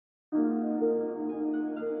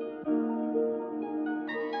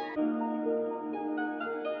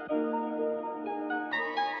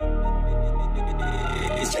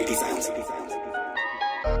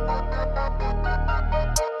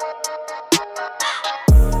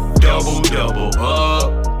Double, double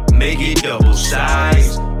up, make it double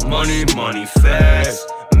size. Money, money fast,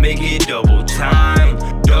 make it double time.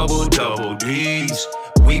 Double, double D's,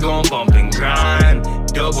 we gon' bump and grind.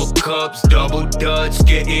 Double cups, double duds,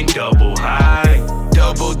 getting double high.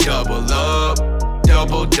 Double, double up,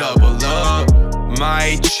 double, double up.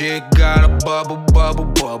 My chick got a bubble, bubble,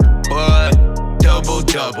 bubble butt. Double,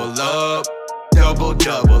 double up, double,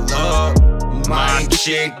 double up. My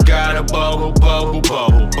chick got a bubble, bubble,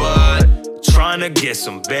 bubble butt. Tryna get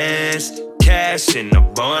some bands, cash in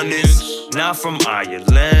abundance. Not from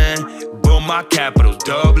Ireland, but my capital's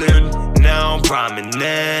Dublin. Now I'm rhyming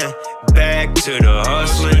in, back to the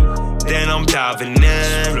hustling. Then I'm diving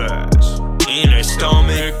in her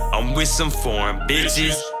stomach. I'm with some foreign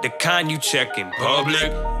bitches, the kind you check in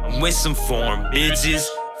public. I'm with some foreign bitches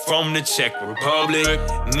from the Czech Republic.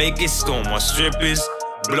 Make it storm on strippers,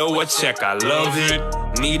 blow a check, I love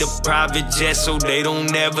it. Need a private jet so they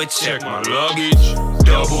don't ever check my luggage.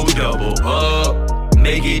 Double, double up,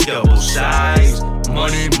 make it double size.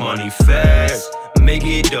 Money, money fast, make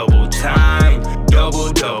it double time.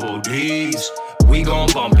 Double, double D's, we gon'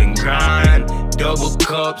 bump and grind. Double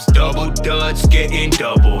cups, double duds, getting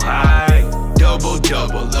double high. Double,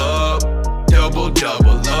 double up, double,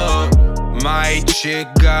 double up. My chick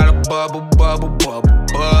got a bubble, bubble, bubble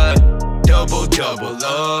butt. Double, double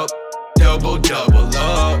up, double, double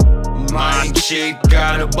up. My chick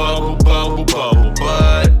got a bubble, bubble, bubble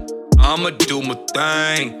butt. I'ma do my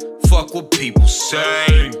thing, fuck what people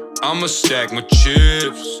say. I'ma stack my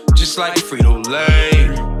chips, just like Frito-Lay.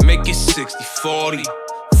 Make it 60-40,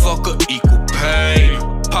 fuck a equal pay.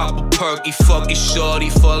 Pop a perky, fuck your shorty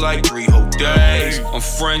for like 3 whole days. I'm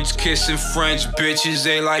French kissing French bitches,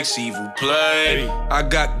 they like evil play. I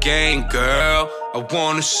got game, girl, I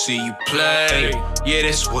wanna see you play. Yeah,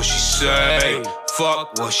 that's what she say,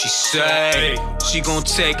 fuck what she say. She gon'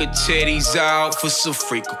 take her titties out for some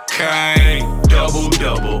free cocaine. Double,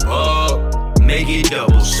 double up, make it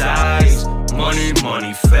double size. Money,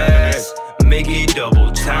 money fast, make it double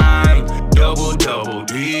time. Double, double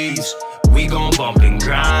D's, we gon' bump and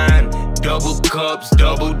grind. Double cups,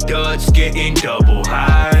 double duds, getting double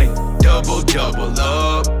high. Double, double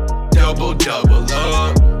up, double, double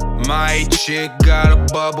up. My chick got a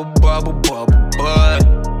bubble, bubble, bubble butt.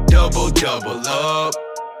 Double, double up,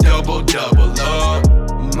 double, double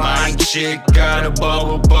up. My chick got a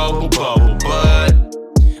bubble, bubble, bubble butt.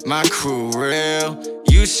 My crew real,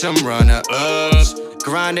 you some runner-ups.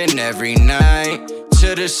 Grinding every night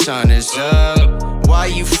till the sun is up. Why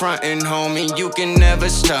you frontin', homie? You can never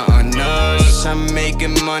stunt on us. I'm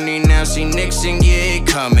making money now, see Nixon, yeah,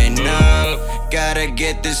 coming up. Gotta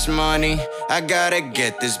get this money, I gotta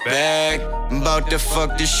get this bag. I'm about to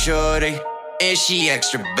fuck the shorty, and she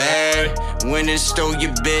extra bad. When it stole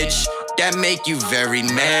your bitch, that make you very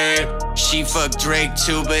mad. She fucked Drake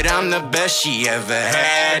too, but I'm the best she ever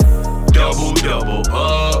had. Double, double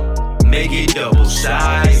up, make it double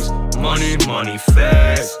size. Money, money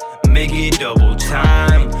fast, make it double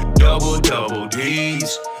time. Double, double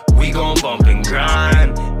D's, we gon' bump and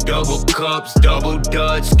grind. Double cups, double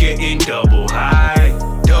duds, getting double high.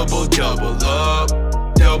 Double, double up,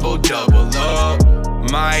 double, double up.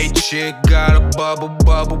 My chick got a bubble,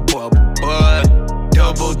 bubble, bubble butt.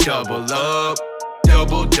 Double, double up,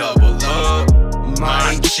 double, double up.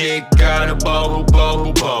 My chick got a bubble,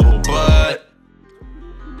 bubble, bubble butt.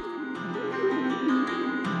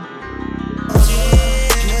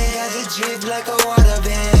 Got the drip like a water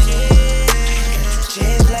bed.